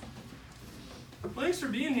Well, thanks for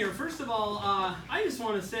being here. First of all, I just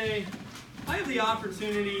want to say I have the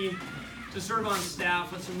opportunity to serve on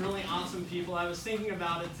staff with some really awesome people. I was thinking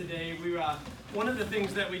about it today. One of the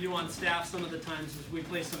things that we do on staff some of the times is we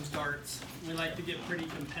play some darts. We like to get pretty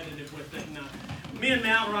competitive with it. And, me and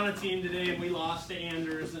Matt were on a team today, and we lost to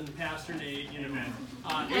Anders and Pastor Nate. You know,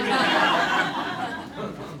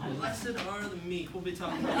 blessed are the meek. We'll be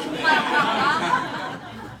talking about that.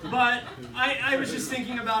 But I was just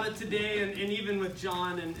thinking about it today, and even with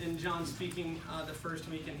John, and John speaking the first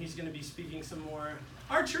week, and he's going to be speaking some more.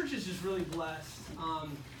 Our church is just really blessed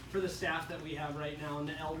for the staff that we have right now and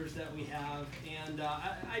the elders that we have. And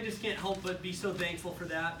I just can't help but be so thankful for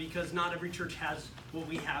that, because not every church has what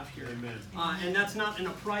we have here. Amen. And that's not in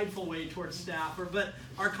a prideful way towards staff, but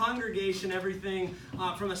our congregation, everything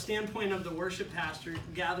from a standpoint of the worship pastor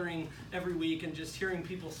gathering every week and just hearing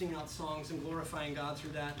people sing out songs and glorifying God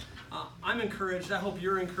through that. I'm encouraged. I hope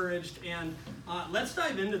you're encouraged. And let's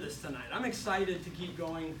dive into this tonight. I'm excited to keep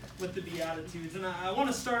going with the Beatitudes. And I want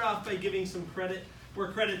to start off by giving some credit where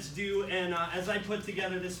credit's due, and as I put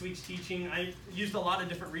together this week's teaching, I used a lot of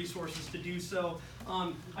different resources to do so.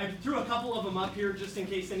 I threw a couple of them up here just in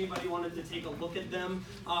case anybody wanted to take a look at them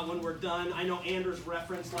when we're done. I know Anders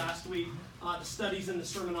referenced last week the studies in the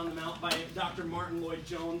Sermon on the Mount by Dr. Martin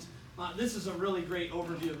Lloyd-Jones. This is a really great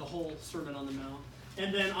overview of the whole Sermon on the Mount.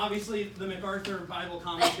 And then obviously the MacArthur Bible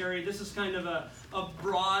Commentary. This is kind of a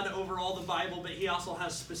broad overall the Bible, but he also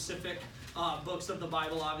has specific books of the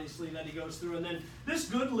Bible, obviously, that he goes through. And then this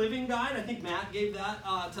Good Living Guide, I think Matt gave that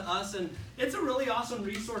to us, and it's a really awesome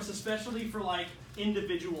resource, especially for like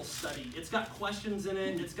individual study. It's got questions in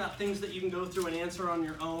it, it's got things that you can go through and answer on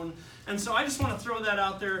your own. And so I just want to throw that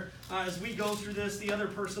out there as we go through this. The other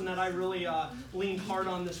person that I really leaned hard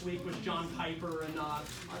on this week was John Piper and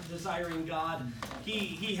Desiring God.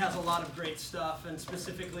 He has a lot of great stuff, and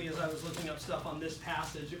specifically as I was looking up stuff on this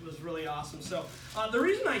passage, it was really awesome. So the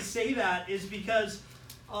reason I say that is because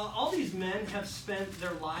all these men have spent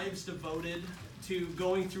their lives devoted to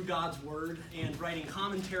going through God's Word and writing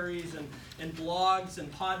commentaries and blogs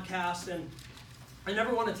and podcasts, and I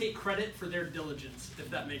never want to take credit for their diligence, if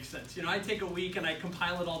that makes sense. You know, I take a week and I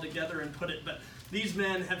compile it all together and put it, but these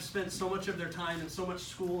men have spent so much of their time and so much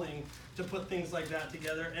schooling to put things like that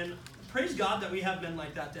together, and praise God that we have men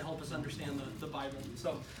like that to help us understand the Bible.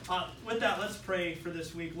 So with that, let's pray for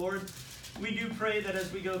this week. Lord, we do pray that as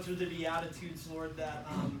we go through the Beatitudes, Lord, that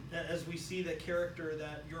as we see the character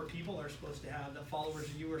that your people are supposed to have, that followers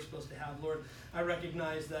of you are supposed to have, Lord, I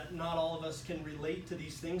recognize that not all of us can relate to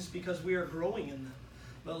these things because we are growing in them.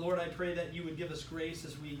 But Lord, I pray that you would give us grace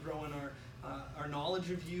as we grow in our knowledge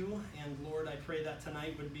of you. And Lord, I pray that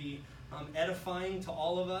tonight would be edifying to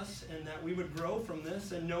all of us, and that we would grow from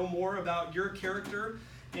this and know more about your character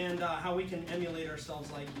and how we can emulate ourselves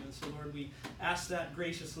like you. And so, Lord, we ask that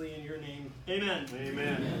graciously in your name. Amen.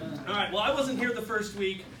 Amen. All right, well, I wasn't here the first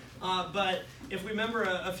week, but if we remember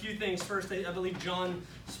a few things first, I believe John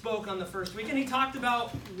spoke on the first week, and he talked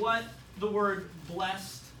about what the word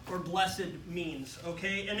blessed or blessed means,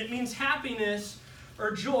 okay? And it means happiness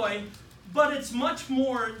or joy, but it's much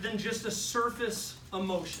more than just a surface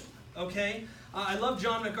emotion, okay? I love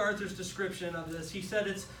John MacArthur's description of this. He said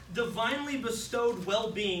it's divinely bestowed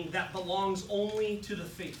well-being that belongs only to the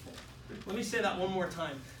faithful. Let me say that one more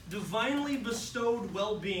time. Divinely bestowed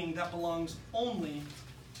well-being that belongs only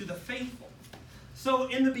to the faithful. So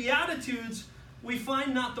in the Beatitudes, we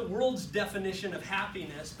find not the world's definition of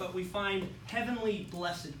happiness, but we find heavenly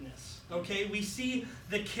blessedness. Okay? We see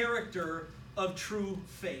the character of true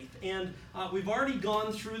faith. And we've already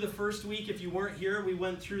gone through the first week. If you weren't here, we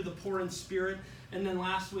went through the poor in spirit. And then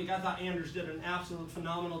last week, I thought Anders did an absolute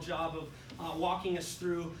phenomenal job of walking us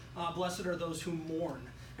through blessed are those who mourn.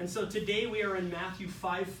 And so today we are in Matthew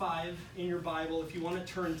 5:5 in your Bible, if you want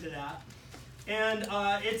to turn to that. And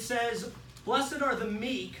it says, blessed are the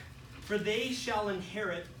meek, for they shall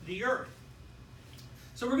inherit the earth.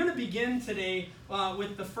 So we're going to begin today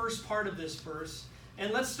with the first part of this verse.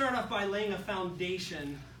 And let's start off by laying a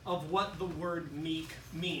foundation of what the word meek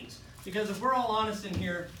means. Because if we're all honest in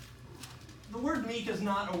here, the word meek is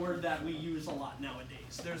not a word that we use a lot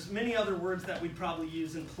nowadays. There's many other words that we'd probably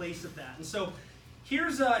use in place of that. And so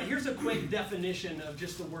here's a quick definition of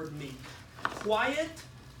just the word meek. Quiet,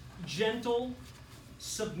 gentle,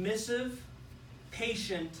 submissive,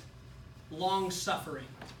 patient, long-suffering.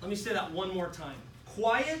 Let me say that one more time.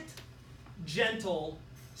 Quiet, gentle,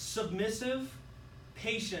 submissive,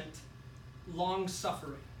 patient,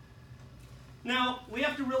 long-suffering. Now, we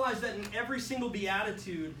have to realize that in every single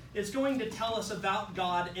beatitude, it's going to tell us about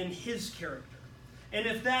God and his character. And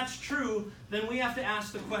if that's true, then we have to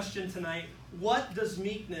ask the question tonight, what does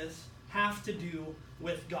meekness have to do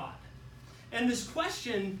with God? And this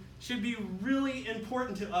question should be really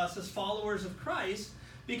important to us as followers of Christ,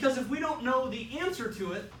 because if we don't know the answer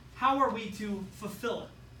to it, how are we to fulfill it?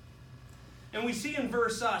 And we see in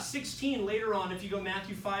verse 16 later on, if you go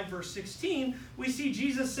Matthew 5, verse 16, we see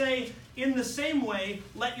Jesus say, in the same way,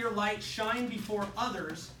 let your light shine before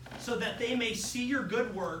others, so that they may see your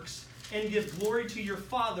good works and give glory to your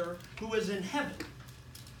Father who is in heaven.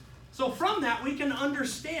 So from that, we can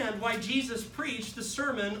understand why Jesus preached the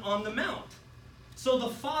Sermon on the Mount. So the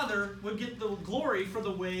Father would get the glory for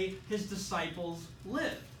the way his disciples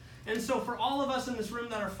lived. And so for all of us in this room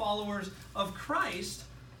that are followers of Christ,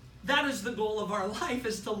 that is the goal of our life,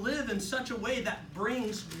 is to live in such a way that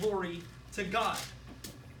brings glory to God.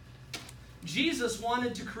 Jesus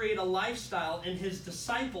wanted to create a lifestyle in his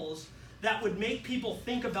disciples that would make people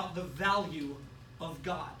think about the value of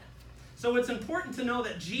God. So it's important to know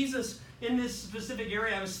that Jesus, in this specific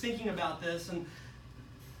area, I was thinking about this, and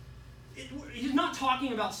he's not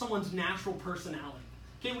talking about someone's natural personality.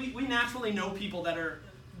 Okay, we naturally know people that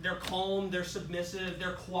they're calm, they're submissive,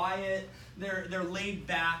 they're quiet, they're laid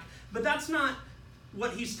back. But that's not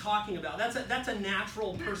what he's talking about. That's a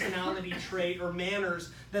natural personality trait or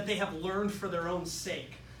manners that they have learned for their own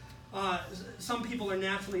sake. Some people are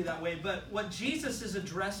naturally that way, but what Jesus is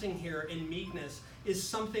addressing here in meekness is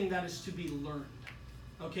something that is to be learned.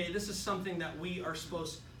 Okay, this is something that we are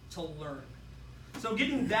supposed to learn. So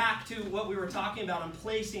getting back to what we were talking about on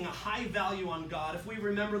placing a high value on God, if we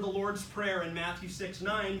remember the Lord's Prayer in Matthew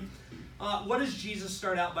 6:9, what does Jesus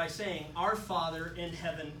start out by saying? Our Father in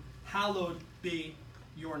heaven, hallowed be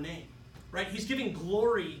your name. Right? He's giving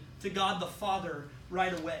glory to God the Father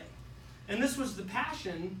right away. And this was the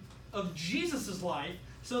passion of Jesus' life,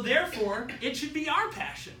 so therefore it should be our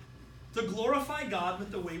passion to glorify God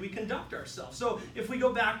with the way we conduct ourselves. So if we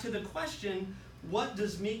go back to the question, what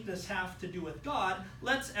does meekness have to do with God?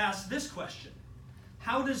 Let's ask this question.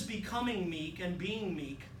 How does becoming meek and being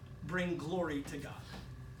meek bring glory to God?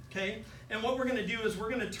 Okay? And what we're going to do is we're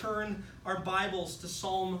going to turn our Bibles to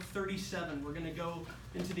Psalm 37. We're going to go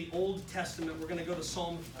into the Old Testament. We're going to go to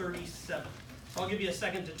Psalm 37. So I'll give you a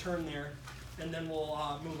second to turn there, and then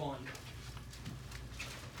we'll move on.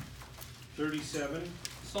 37.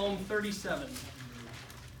 Psalm 37.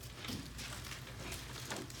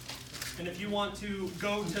 And if you want to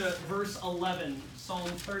go to verse 11, Psalm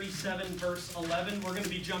 37, verse 11, we're going to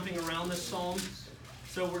be jumping around this psalm,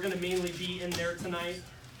 so we're going to mainly be in there tonight.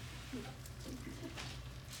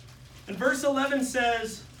 And verse 11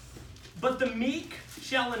 says, but the meek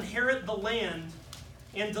shall inherit the land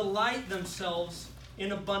and delight themselves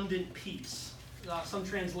in abundant peace. Some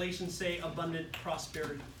translations say abundant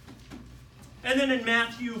prosperity. And then in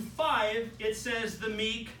Matthew 5, it says, the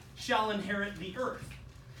meek shall inherit the earth.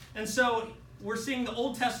 And so we're seeing the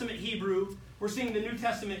Old Testament Hebrew, we're seeing the New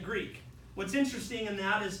Testament Greek. What's interesting in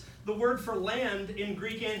that is the word for land in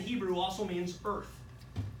Greek and Hebrew also means earth.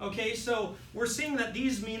 Okay, so we're seeing that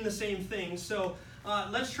these mean the same thing. So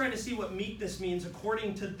let's try to see what meekness means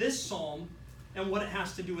according to this psalm and what it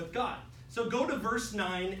has to do with God. So go to verse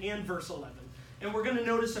 9 and verse 11. And we're going to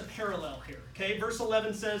notice a parallel here. Okay, verse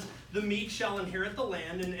 11 says, the meek shall inherit the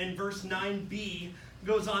land. And verse 9b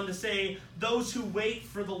goes on to say, those who wait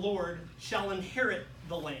for the Lord shall inherit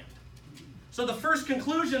the land. So the first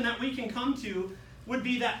conclusion that we can come to would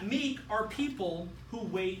be that meek are people who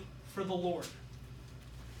wait for the Lord.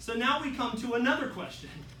 So now we come to another question.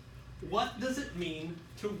 What does it mean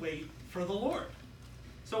to wait for the Lord?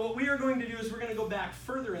 So what we are going to do is we're going to go back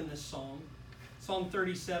further in this psalm, Psalm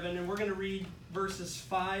 37, and we're going to read verses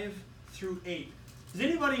 5 through 8. Is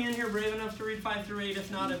anybody in here brave enough to read 5 through 8?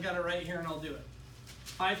 If not, I've got it right here and I'll do it.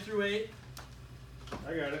 5 through 8.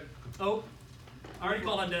 I got it. Oh, I already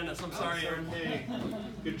called on Dennis. I'm sorry, Aaron. Hey,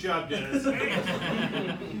 good job, Dennis.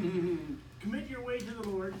 Commit your way to the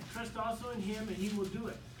Lord. Trust also in him, and he will do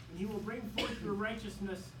it. And he will bring forth your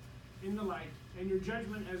righteousness in the light, and your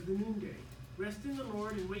judgment as the noonday. Rest in the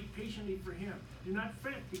Lord and wait patiently for him. Do not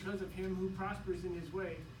fret because of him who prospers in his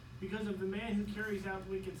way, because of the man who carries out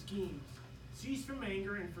wicked schemes. Cease from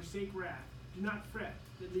anger and forsake wrath. Do not fret,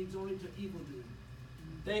 that leads only to evil doing.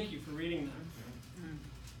 Thank you for reading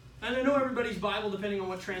that. And I know everybody's Bible, depending on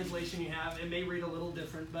what translation you have, it may read a little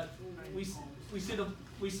different, but we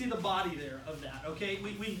see the body there of that, okay?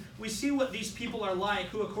 We see what these people are like,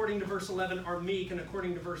 who according to verse 11 are meek, and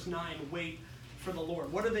according to verse 9 wait for the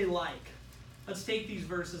Lord. What are they like? Let's take these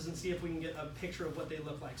verses and see if we can get a picture of what they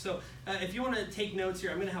look like. So if you want to take notes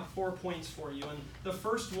here, I'm going to have 4 points for you. And the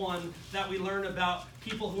first one that we learn about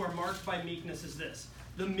people who are marked by meekness is this.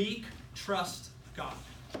 The meek trust God.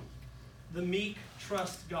 The meek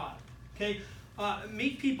trust God. Okay?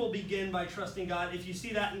 Meek people begin by trusting God. If you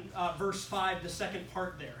see that in verse 5, the second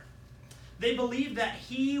part there. They believe that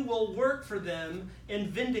he will work for them and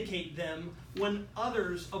vindicate them when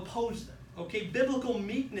others oppose them. Okay, biblical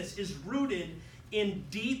meekness is rooted in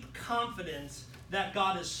deep confidence that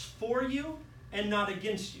God is for you and not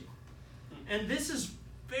against you. And this is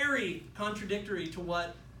very contradictory to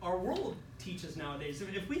what our world teaches nowadays.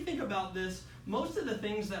 If we think about this, most of the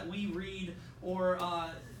things that we read or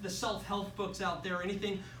the self-help books out there or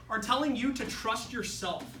anything are telling you to trust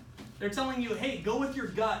yourself. They're telling you, hey, go with your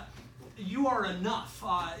gut. You are enough.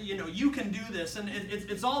 You can do this. And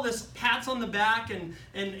it's all this pats on the back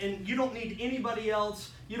and you don't need anybody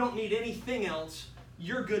else. You don't need anything else.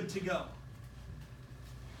 You're good to go.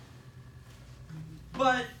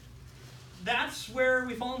 But that's where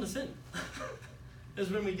we fall into sin, is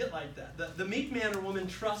when we get like that. The meek man or woman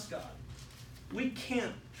trusts God. We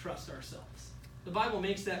can't trust ourselves. The Bible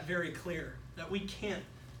makes that very clear, that we can't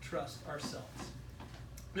trust ourselves.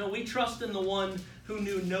 No, we trust in the one who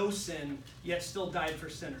knew no sin, yet still died for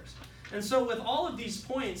sinners. And so with all of these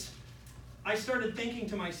points, I started thinking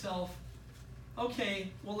to myself, okay,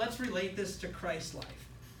 well, let's relate this to Christ's life.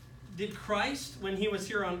 Did Christ, when he was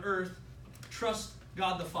here on earth, trust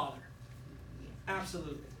God the Father?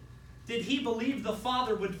 Absolutely. Did he believe the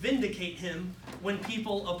Father would vindicate him when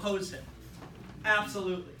people opposed him?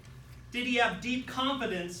 Absolutely. Did he have deep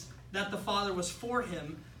confidence that the Father was for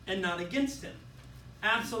him and not against him?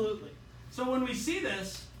 Absolutely. So when we see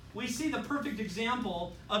this, we see the perfect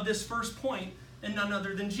example of this first point in none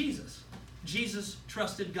other than Jesus. Jesus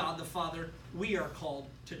trusted God the Father. We are called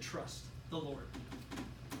to trust the Lord.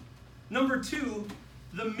 Number 2,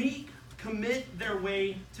 the meek commit their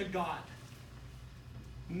way to God.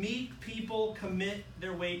 Meek people commit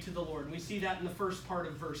their way to the Lord. And we see that in the first part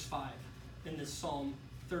of verse 5 in this Psalm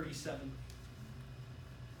 37.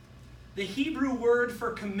 The Hebrew word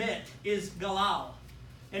for commit is galal,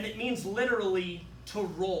 and it means literally to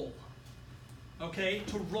roll. Okay,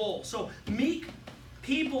 to roll. So meek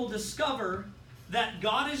people discover that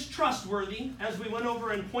God is trustworthy, as we went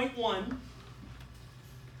over in point 1.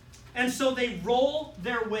 And so they roll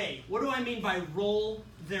their way. What do I mean by roll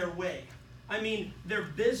their way? I mean their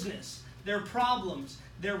business, their problems,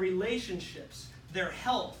 their relationships, their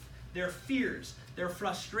health, their fears, their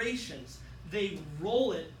frustrations. They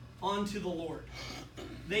roll it onto the Lord.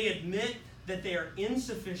 They admit that they are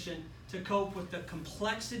insufficient to cope with the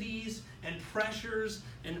complexities and pressures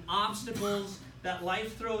and obstacles that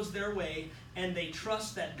life throws their way, and they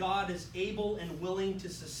trust that God is able and willing to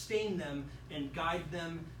sustain them and guide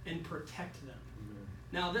them and protect them.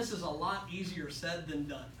 Now, this is a lot easier said than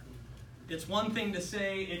done. It's one thing to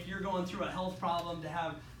say if you're going through a health problem to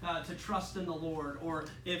have to trust in the Lord, or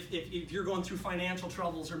if you're going through financial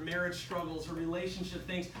troubles or marriage struggles or relationship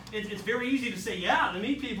things. It's very easy to say, yeah, the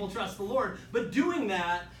meek people trust the Lord, but doing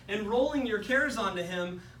that and rolling your cares onto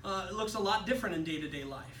him looks a lot different in day-to-day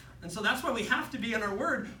life. And so that's why we have to be in our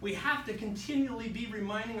word. We have to continually be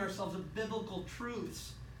reminding ourselves of biblical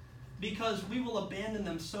truths, because we will abandon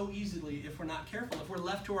them so easily if we're not careful. If we're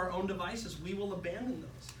left to our own devices, we will abandon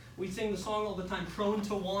those. We sing the song all the time, prone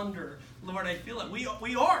to wander. Lord, I feel it. We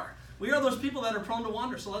are. We are those people that are prone to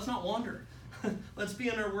wander, so let's not wander. Let's be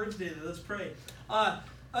in our words daily. Let's pray.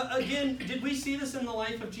 Again, did we see this in the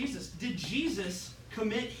life of Jesus? Did Jesus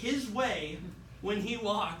commit his way when he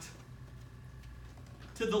walked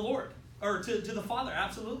to the Lord, or to the Father?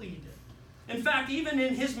 Absolutely he did. In fact, even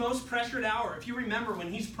in his most pressured hour, if you remember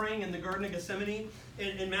when he's praying in the Garden of Gethsemane,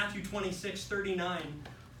 in Matthew 26:39,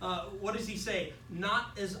 what does he say?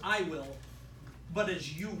 Not as I will, but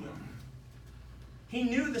as you will. He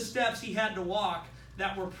knew the steps he had to walk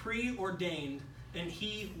that were preordained, and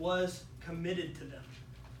he was committed to them.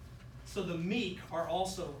 So the meek are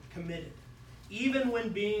also committed, even when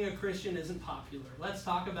being a Christian isn't popular. Let's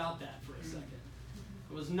talk about that for a second.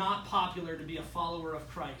 It was not popular to be a follower of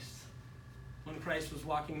Christ when Christ was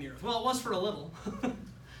walking the earth. Well, it was for a little.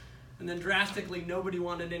 And then drastically, nobody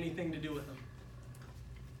wanted anything to do with him.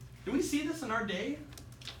 Do we see this in our day?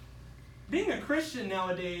 Being a Christian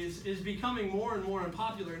nowadays is becoming more and more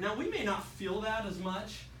unpopular. Now, we may not feel that as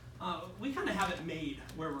much. We kind of have it made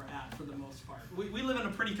where we're at for the most part. We live in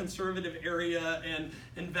a pretty conservative area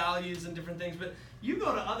and values and different things. But you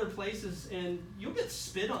go to other places and you'll get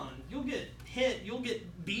spit on. You'll get hit. You'll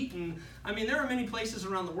get beaten. I mean, there are many places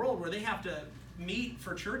around the world where they have to meet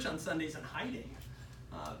for church on Sundays in hiding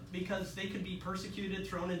because they could be persecuted,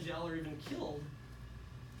 thrown in jail, or even killed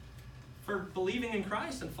for believing in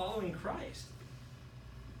Christ and following Christ.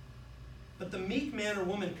 But the meek man or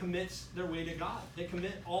woman commits their way to God. They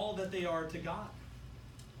commit all that they are to God.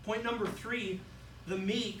 Point number 3, The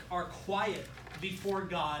meek are quiet before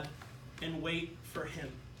God and wait for him.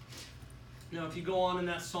 Now, if you go on in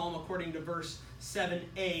that psalm, according to verse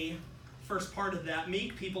 7a, first part of that,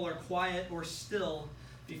 meek people are quiet or still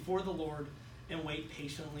before the Lord and wait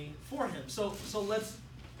patiently for him. So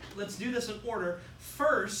let's do this in order.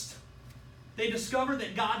 First, they discover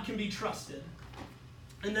that God can be trusted.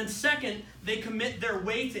 And then second, they commit their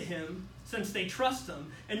way to him since they trust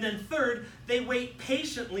him. And then third, they wait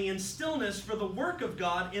patiently in stillness for the work of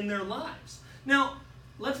God in their lives. Now,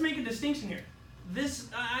 let's make a distinction here.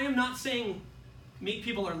 I am not saying meek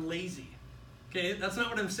people are lazy. Okay, that's not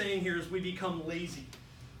what I'm saying here is we become lazy.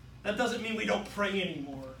 That doesn't mean we don't pray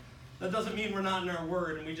anymore. That doesn't mean we're not in our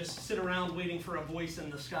word and we just sit around waiting for a voice in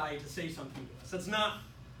the sky to say something to us. That's not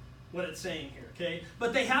what it's saying here, okay?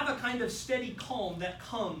 But they have a kind of steady calm that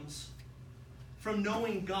comes from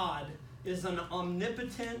knowing God is an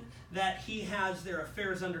omnipotent, that he has their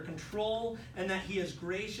affairs under control, and that he is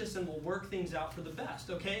gracious and will work things out for the best,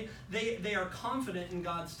 okay? They are confident in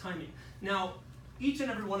God's timing. Now, each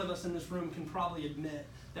and every one of us in this room can probably admit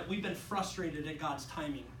that we've been frustrated at God's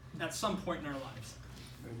timing at some point in our lives.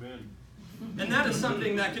 Amen. And that is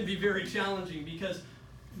something that can be very challenging because,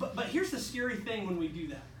 but here's the scary thing when we do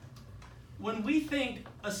that. When we think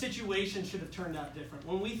a situation should have turned out different,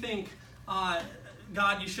 when we think,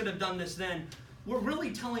 God, you should have done this then, we're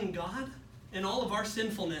really telling God in all of our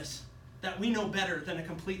sinfulness that we know better than a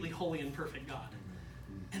completely holy and perfect God.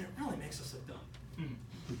 And it really makes us look dumb.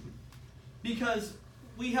 Because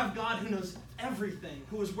we have God who knows everything,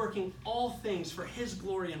 who is working all things for his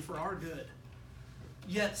glory and for our good.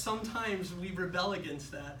 Yet sometimes we rebel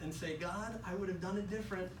against that and say, God, I would have done it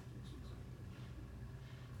different.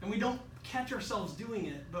 And we don't catch ourselves doing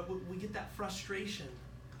it, but we get that frustration.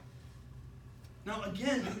 Now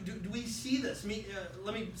again, do we see this?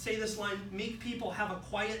 Let me say this line. Meek people have a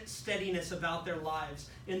quiet steadiness about their lives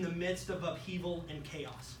in the midst of upheaval and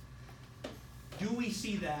chaos. Do we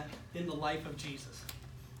see that in the life of Jesus?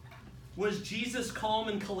 Was Jesus calm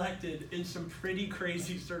and collected in some pretty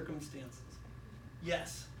crazy circumstances?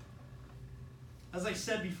 Yes. As I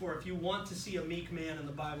said before, if you want to see a meek man in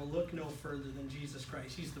the Bible, look no further than Jesus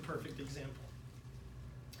Christ. He's the perfect example.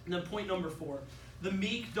 And then point number 4, the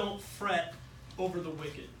meek don't fret over the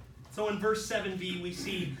wicked. So in verse 7b, we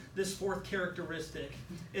see this fourth characteristic,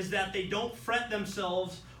 is that they don't fret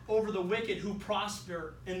themselves over the wicked who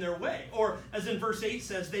prosper in their way. Or, as in verse 8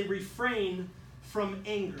 says, they refrain from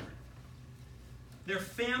anger. Their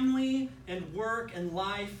family and work and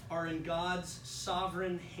life are in God's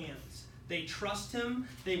sovereign hands. They trust him.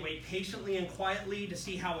 They wait patiently and quietly to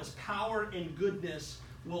see how his power and goodness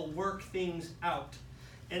will work things out.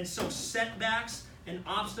 And so setbacks and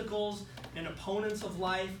obstacles and opponents of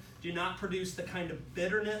life do not produce the kind of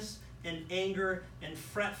bitterness and anger and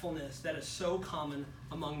fretfulness that is so common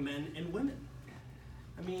among men and women.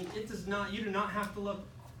 I mean, you do not have to look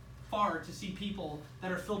far to see people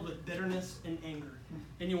that are filled with bitterness and anger.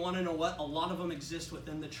 And you want to know what? A lot of them exist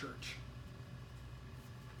within the church.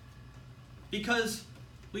 Because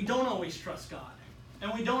we don't always trust God.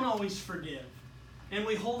 And we don't always forgive. And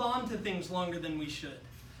we hold on to things longer than we should.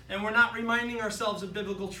 And we're not reminding ourselves of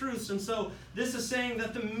biblical truths. And so this is saying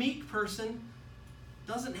that the meek person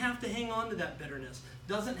doesn't have to hang on to that bitterness.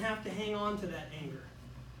 Doesn't have to hang on to that anger.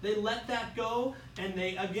 They let that go and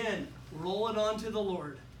they, again, roll it onto the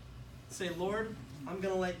Lord. Say, Lord, I'm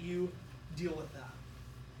going to let you deal with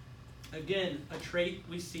that. Again, a trait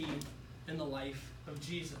we see in the life of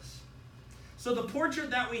Jesus. So the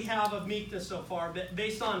portrait that we have of meekness so far,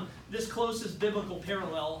 based on this closest biblical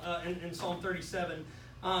parallel in Psalm 37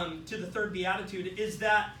 to the third beatitude, is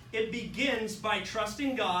that it begins by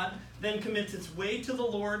trusting God, then commits its way to the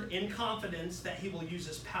Lord in confidence that he will use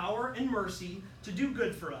his power and mercy to do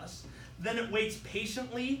good for us. Then it waits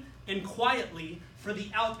patiently and quietly for the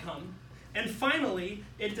outcome. And finally,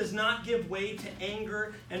 it does not give way to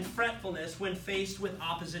anger and fretfulness when faced with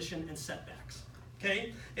opposition and setbacks.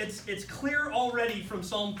 Okay? It's clear already from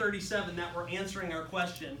Psalm 37 that we're answering our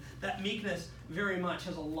question that meekness very much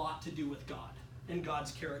has a lot to do with God and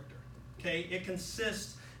God's character. Okay? It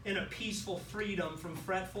consists in a peaceful freedom from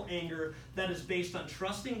fretful anger that is based on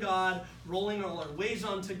trusting God, rolling all our ways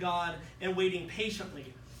onto God, and waiting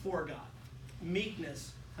patiently for God.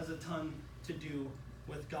 Meekness has a ton to do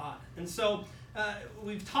with God. And so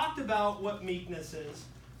we've talked about what meekness is,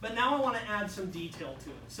 but now I want to add some detail to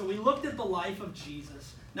it. So we looked at the life of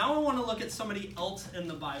Jesus. Now I want to look at somebody else in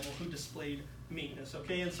the Bible who displayed meekness,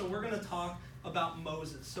 okay? And so we're going to talk about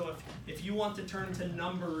Moses. So if you want to turn to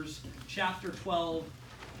Numbers chapter 12,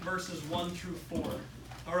 verses 1 through 4,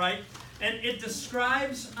 all right? And it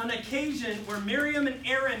describes an occasion where Miriam and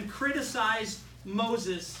Aaron criticized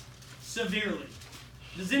Moses severely.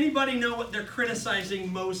 Does anybody know what they're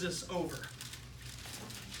criticizing Moses over?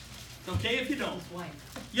 It's okay if you don't. His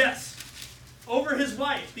wife. Yes, over his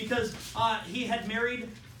wife, because he had married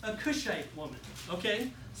a Cushite woman.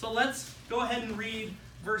 Okay, so let's go ahead and read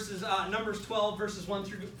verses Numbers 12, verses 1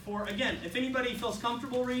 through 4. Again, if anybody feels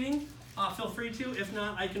comfortable reading, feel free to. If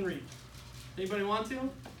not, I can read. Anybody want to?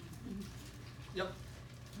 Yep.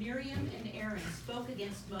 Miriam and Aaron spoke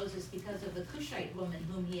against Moses because of the Cushite woman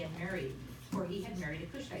whom he had married, for he had married a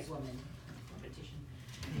Cushite woman. Repetition.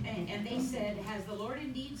 And they said, has the Lord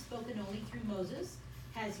indeed spoken only through Moses?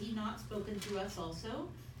 Has he not spoken through us also?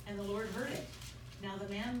 And the Lord heard it. Now the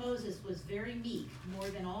man Moses was very meek, more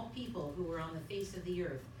than all people who were on the face of the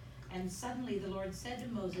earth. And suddenly the Lord said to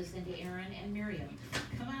Moses and to Aaron and Miriam,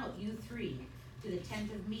 come out, you three, to the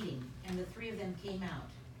tent of meeting. And the three of them came out.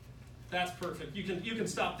 That's perfect. You can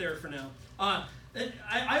stop there for now.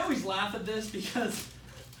 I always laugh at this because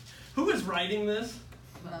who is writing this?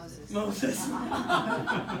 Moses.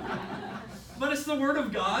 But it's the Word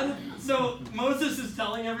of God. So Moses is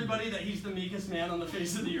telling everybody that he's the meekest man on the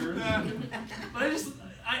face of the earth. But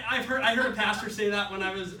I heard a pastor say that when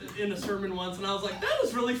I was in a sermon once, and I was like, that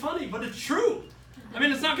is really funny, but it's true. I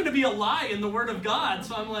mean, it's not going to be a lie in the Word of God.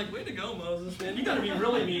 So I'm like, way to go, Moses, man. You got to be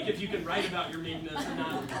really meek if you can write about your meekness and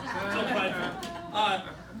not so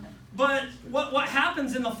prideful. But what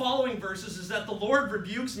happens in the following verses is that the Lord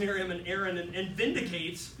rebukes Miriam and Aaron and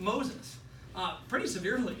vindicates Moses pretty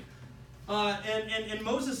severely. And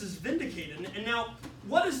Moses is vindicated. And now,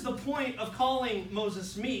 what is the point of calling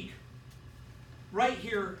Moses meek right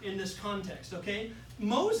here in this context, okay?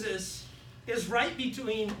 Moses is right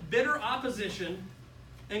between bitter opposition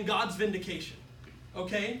and God's vindication,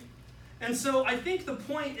 okay? And so I think the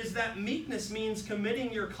point is that meekness means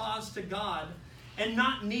committing your cause to God and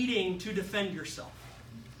not needing to defend yourself,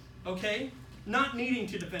 okay? Not needing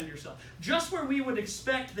to defend yourself. Just where we would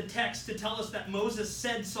expect the text to tell us that Moses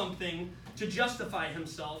said something to justify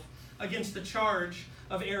himself against the charge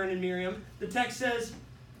of Aaron and Miriam, the text says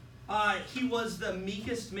he was the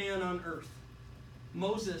meekest man on earth.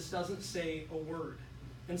 Moses doesn't say a word.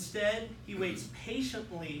 Instead, he waits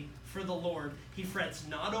patiently for the Lord. He frets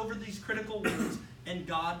not over these critical words, and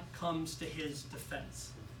God comes to his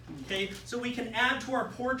defense. Okay, so we can add to our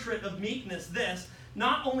portrait of meekness this: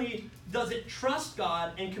 not only does it trust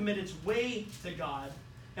God and commit its way to God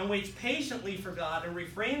and waits patiently for God and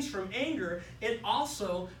refrains from anger, it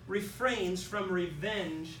also refrains from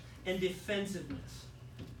revenge and defensiveness.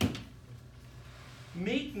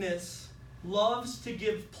 Meekness loves to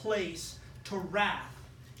give place to wrath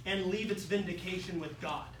and leave its vindication with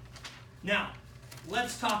God. Now,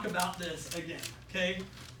 let's talk about this again, okay?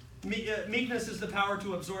 Meekness is the power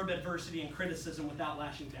to absorb adversity and criticism without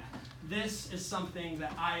lashing back. This is something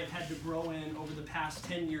that I have had to grow in over the past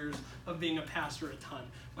 10 years of being a pastor a ton.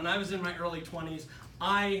 When I was in my early 20s,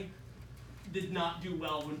 I did not do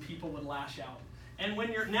well when people would lash out. And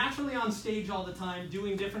when you're naturally on stage all the time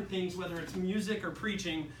doing different things, whether it's music or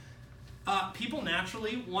preaching, people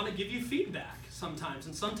naturally want to give you feedback sometimes.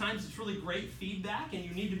 And sometimes it's really great feedback, and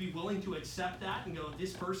you need to be willing to accept that and go,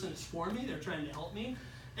 this person is for me, they're trying to help me.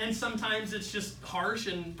 And sometimes it's just harsh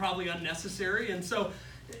and probably unnecessary. And so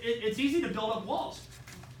it's easy to build up walls.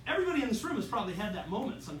 Everybody in this room has probably had that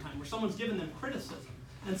moment sometime where someone's given them criticism.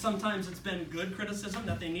 And sometimes it's been good criticism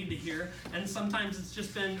that they need to hear. And sometimes it's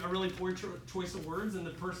just been a really poor choice of words and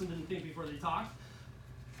the person didn't think before they talked.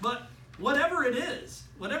 But whatever it is,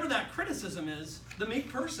 whatever that criticism is, the meek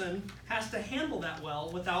person has to handle that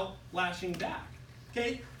well without lashing back.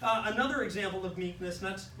 Okay? Another example of meekness,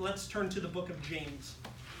 let's turn to the book of James.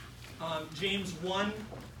 James 1,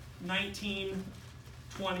 19,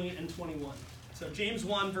 20, and 21. So James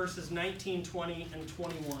 1, verses 19, 20, and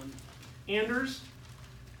 21. Anders,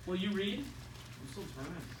 will you read? I'm still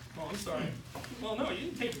trying. Oh, I'm sorry. Well, no, you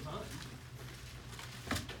can take your time.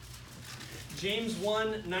 James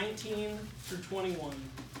 1, 19 through 21.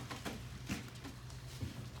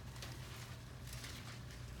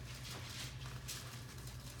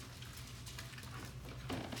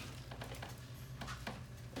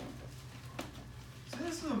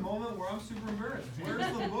 This is a moment where I'm super embarrassed.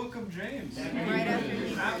 Where's the book of James? Right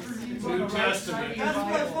after he New Testament. That's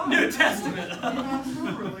what I thought. New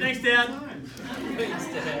Testament. Thanks, Dad. Thanks,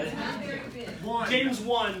 Dad. James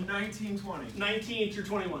 1, 19, 20. 19 through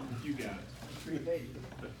 21. You got it.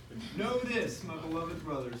 Know this, my beloved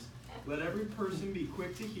brothers. Let every person be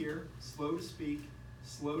quick to hear, slow to speak,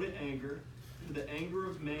 slow to anger, for the anger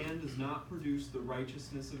of man does not produce the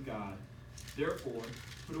righteousness of God. Therefore,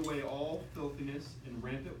 put away all filthiness and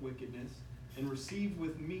rampant wickedness, and receive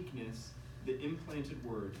with meekness the implanted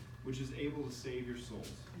word, which is able to save your souls.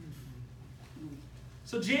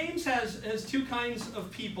 So James has two kinds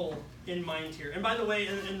of people in mind here. And by the way,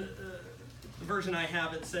 in the version I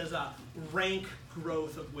have, it says rank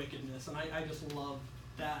growth of wickedness. And I just love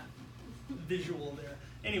that visual there.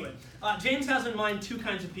 Anyway, James has in mind two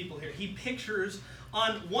kinds of people here. He pictures,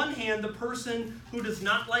 on one hand, the person who does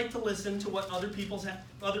not like to listen to what other people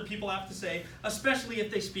have to say, especially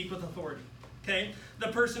if they speak with authority. Okay? The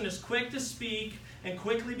person is quick to speak and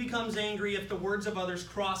quickly becomes angry if the words of others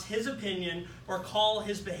cross his opinion or call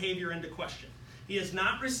his behavior into question. He is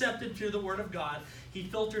not receptive to the word of God. He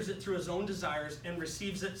filters it through his own desires and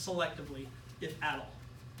receives it selectively, if at all.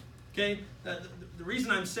 Okay? The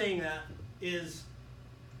reason I'm saying that is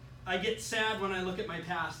I get sad when I look at my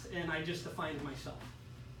past and I just define myself.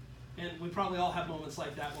 And we probably all have moments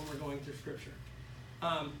like that when we're going through Scripture.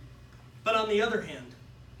 But on the other hand,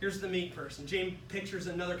 here's the meek person. James pictures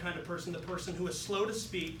another kind of person, the person who is slow to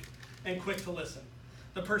speak and quick to listen.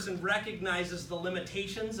 The person recognizes the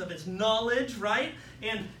limitations of his knowledge, right?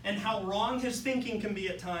 And how wrong his thinking can be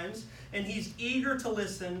at times. And he's eager to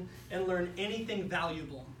listen and learn anything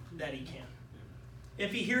valuable that he can.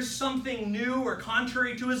 If he hears something new or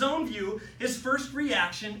contrary to his own view, his first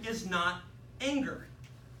reaction is not anger.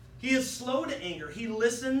 He is slow to anger. He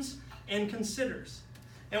listens and considers.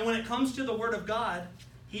 And when it comes to the Word of God,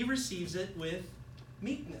 he receives it with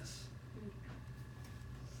meekness.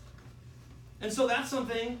 And so that's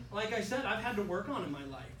something, like I said, I've had to work on in my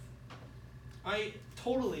life. I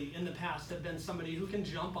totally, in the past, have been somebody who can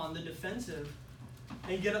jump on the defensive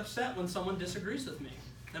and get upset when someone disagrees with me.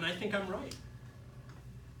 And I think I'm right.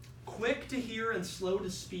 Quick to hear and slow to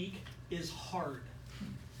speak is hard.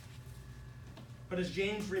 But as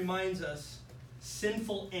James reminds us,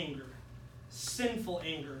 sinful anger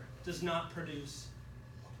does not produce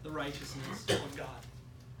the righteousness of God.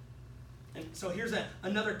 And so here's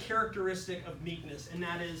another characteristic of meekness, and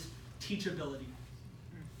that is teachability.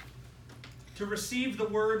 To receive the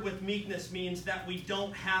word with meekness means that we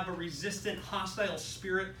don't have a resistant, hostile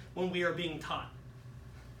spirit when we are being taught.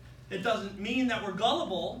 It doesn't mean that we're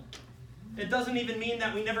gullible. It doesn't even mean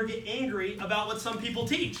that we never get angry about what some people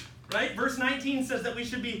teach, right? Verse 19 says that we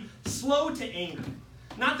should be slow to anger,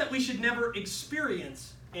 not that we should never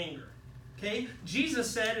experience anger. Okay? Jesus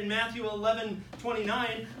said in Matthew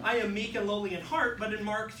 11:29, I am meek and lowly in heart, but in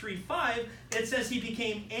Mark 3:5, it says he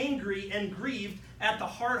became angry and grieved at the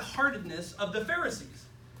hard-heartedness of the Pharisees.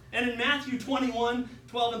 And in Matthew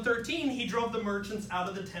 21:12 and 13, he drove the merchants out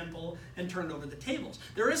of the temple and turned over the tables.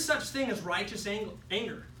 There is such thing as righteous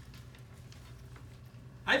anger.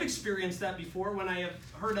 I've experienced that before when I have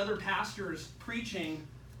heard other pastors preaching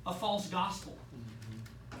a false gospel.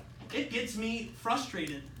 It gets me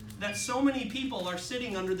frustrated that so many people are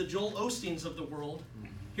sitting under the Joel Osteens of the world,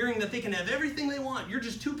 hearing that they can have everything they want. You're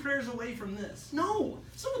just 2 prayers away from this. No,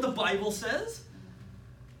 that's not what the Bible says.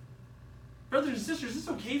 Brothers and sisters, it's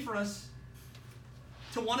okay for us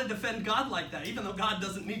to want to defend God like that, even though God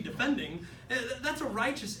doesn't need defending. That's a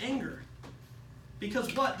righteous anger.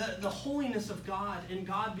 Because what? The holiness of God and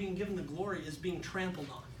God being given the glory is being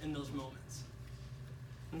trampled on in those moments.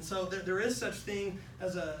 And so there is such thing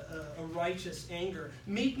as a righteous anger.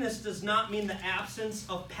 Meekness does not mean the absence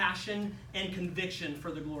of passion and conviction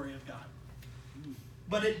for the glory of God.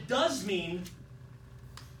 But it does mean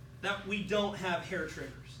that we don't have hair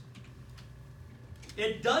triggers.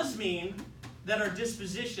 It does mean that our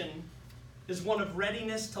disposition is one of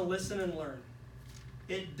readiness to listen and learn.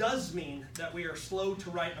 It does mean that we are slow to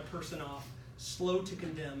write a person off, slow to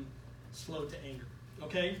condemn, slow to anger.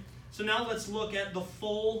 Okay? So now let's look at the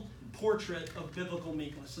full portrait of biblical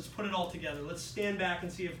meekness. Let's put it all together. Let's stand back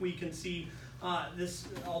and see if we can see this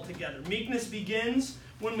all together. Meekness begins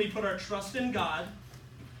when we put our trust in God.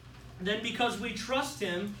 Then because we trust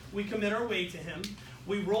Him, we commit our way to Him.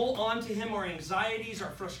 We roll onto Him our anxieties, our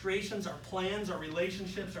frustrations, our plans, our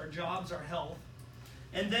relationships, our jobs, our health.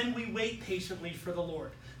 And then we wait patiently for the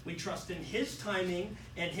Lord. We trust in His timing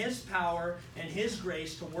and His power and His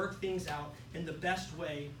grace to work things out in the best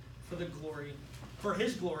way for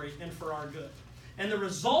His glory and for our good. And the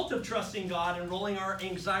result of trusting God and rolling our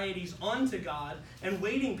anxieties onto God and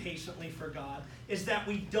waiting patiently for God is that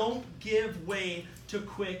we don't give way to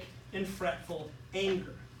quick and fretful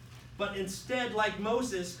anger. But instead, like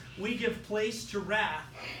Moses, we give place to wrath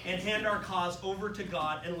and hand our cause over to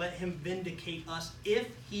God and let Him vindicate us if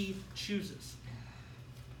He chooses.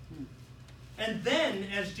 And then,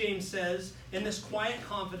 as James says, in this quiet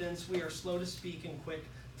confidence, we are slow to speak and quick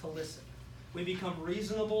to listen. We become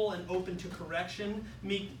reasonable and open to correction.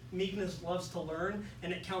 Meekness loves to learn,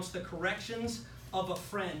 and it counts the corrections of a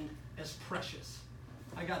friend as precious.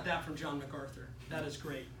 I got that from John MacArthur. That is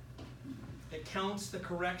great. It counts the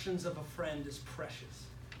corrections of a friend as precious.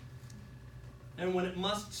 And when it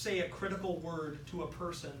must say a critical word to a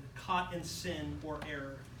person caught in sin or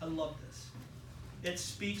error, I love this. It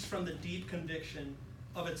speaks from the deep conviction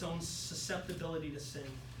of its own susceptibility to sin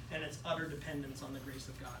and its utter dependence on the grace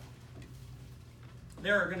of God.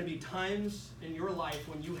 There are going to be times in your life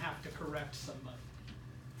when you have to correct somebody.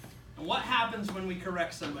 And what happens when we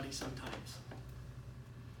correct somebody sometimes?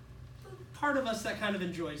 Part of us that kind of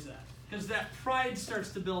enjoys that, because that pride starts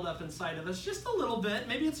to build up inside of us just a little bit.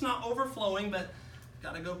 Maybe it's not overflowing, but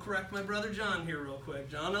got to go correct my brother John here real quick.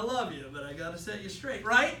 John, I love you, but I got to set you straight,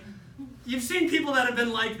 right? You've seen people that have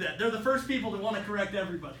been like that. They're the first people to want to correct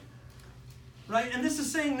everybody. Right? And this is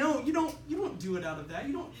saying, no, you don't do it out of that.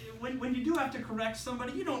 You don't, when you do have to correct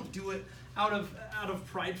somebody, you don't do it out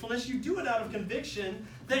of pridefulness. You do it out of conviction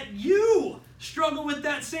that you struggle with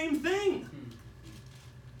that same thing.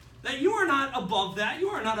 That you are not above that. You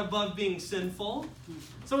are not above being sinful.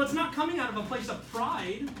 So it's not coming out of a place of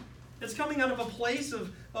pride. It's coming out of a place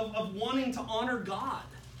of wanting to honor God.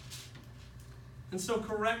 And so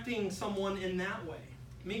correcting someone in that way.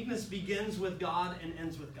 Meekness begins with God and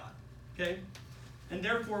ends with God. Okay? And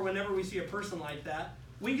therefore, whenever we see a person like that,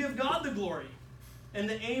 we give God the glory. And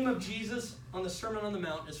the aim of Jesus on the Sermon on the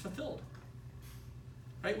Mount is fulfilled.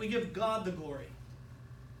 Right? We give God the glory.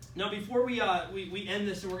 Now, before we end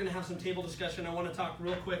this and we're going to have some table discussion, I want to talk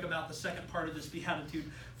real quick about the second part of this beatitude,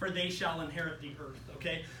 for they shall inherit the earth.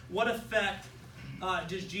 Okay? What effect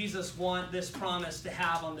does Jesus want this promise to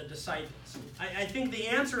have on the disciples? I think the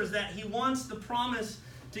answer is that he wants the promise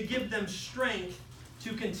to give them strength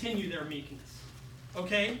to continue their meekness.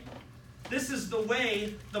 Okay? This is the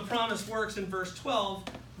way the promise works in verse 12.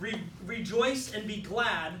 Rejoice and be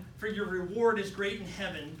glad, for your reward is great in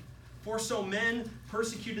heaven. For so men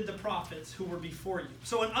persecuted the prophets who were before you.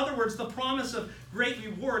 So in other words, the promise of great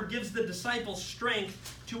reward gives the disciples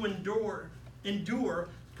strength to endure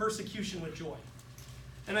persecution with joy.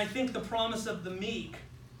 And I think the promise of the meek,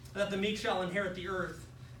 that the meek shall inherit the earth,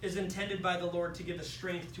 is intended by the Lord to give us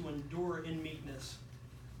strength to endure in meekness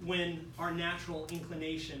when our natural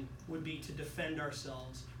inclination would be to defend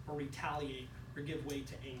ourselves or retaliate or give way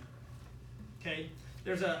to anger. Okay?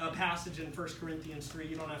 There's a passage in 1 Corinthians 3.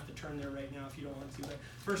 You don't have to turn there right now if you don't want to. But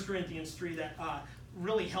 1 Corinthians 3 that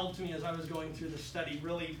really helped me as I was going through the study,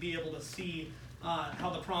 really be able to see how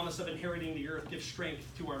the promise of inheriting the earth gives strength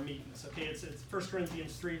to our meekness. Okay, it's 1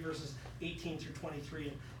 Corinthians 3, verses 18 through 23.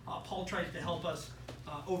 And Paul tries to help us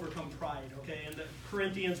overcome pride. Okay, and the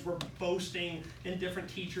Corinthians were boasting in different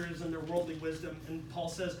teachers and their worldly wisdom. And Paul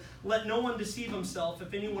says, let no one deceive himself.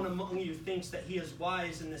 If anyone among you thinks that he is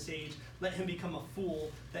wise in this age, let him become a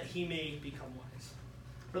fool, that he may become wise.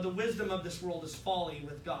 For the wisdom of this world is folly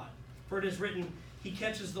with God. For it is written, he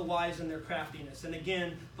catches the wise in their craftiness. And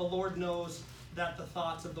again, the Lord knows that the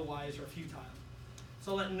thoughts of the wise are futile.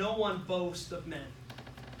 So let no one boast of men.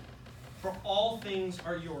 For all things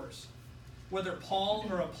are yours. Whether Paul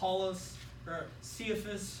or Apollos or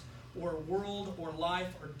Cephas or world or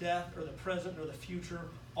life or death or the present or the future,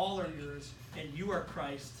 all are yours, and you are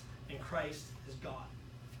Christ, and Christ is God.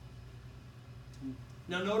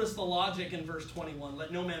 Now notice the logic in verse 21.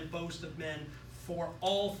 Let no man boast of men, for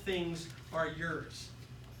all things are yours.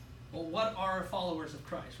 Well, what are followers of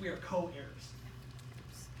Christ? We are co-heirs.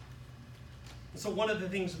 So one of the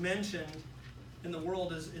things mentioned in the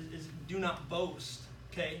world is do not boast,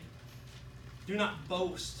 okay? Do not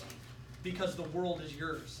boast because the world is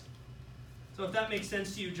yours. So if that makes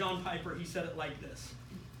sense to you, John Piper, he said it like this.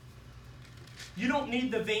 You don't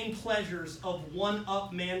need the vain pleasures of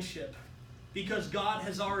one-upmanship because God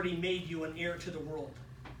has already made you an heir to the world.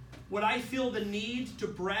 Would I feel the need to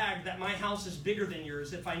brag that my house is bigger than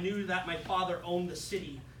yours if I knew that my Father owned the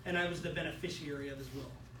city and I was the beneficiary of his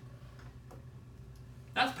will?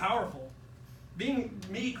 That's powerful. Being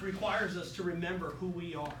meek requires us to remember who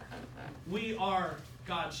we are. We are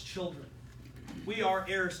God's children. We are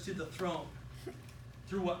heirs to the throne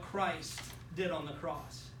through what Christ did on the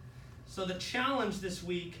cross. So the challenge this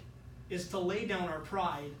week is to lay down our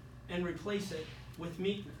pride and replace it with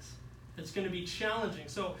meekness. It's going to be challenging.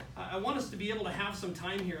 So I want us to be able to have some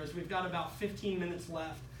time here as we've got about 15 minutes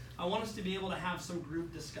left. I want us to be able to have some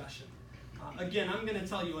group discussion. Again, I'm going to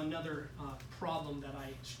tell you another problem that I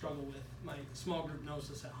struggle with. My small group knows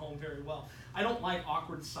this at home very well. I don't like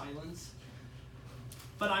awkward silence.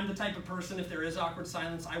 But I'm the type of person, if there is awkward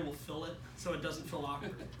silence, I will fill it so it doesn't feel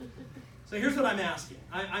awkward. So here's what I'm asking.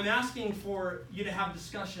 I'm asking for you to have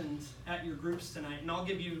discussions at your groups tonight, and I'll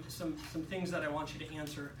give you some things that I want you to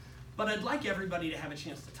answer. But I'd like everybody to have a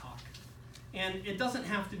chance to talk. And it doesn't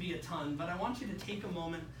have to be a ton, but I want you to take a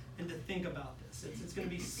moment and to think about this. It's going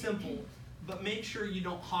to be simple, but make sure you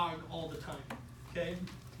don't hog all the time, okay?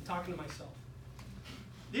 I'm talking to myself.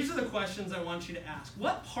 These are the questions I want you to ask.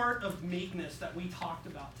 What part of meekness that we talked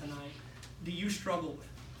about tonight do you struggle with?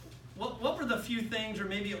 What were the few things, or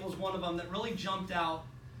maybe it was one of them, that really jumped out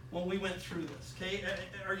when we went through this? Okay,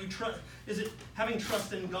 is it having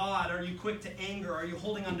trust in God? Are you quick to anger? Are you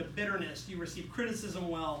holding on to bitterness? Do you receive criticism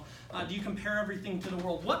well? Do you compare everything to the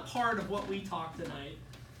world? What part of what we talked tonight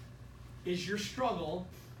is your struggle?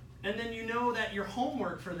 And then you know that your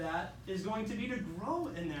homework for that is going to be to grow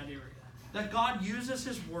in that area. That God uses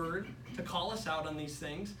His Word to call us out on these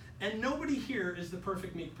things, and nobody here is the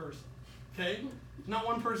perfect meek person. Okay? Not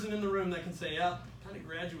one person in the room that can say, yeah, kind of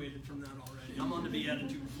graduated from that already. I'm on to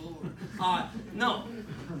Beatitude 4. No.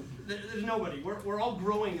 There's nobody. We're all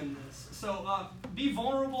growing in this. So be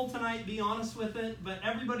vulnerable tonight. Be honest with it. But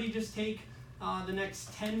everybody just take the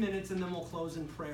next 10 minutes, and then we'll close in prayer.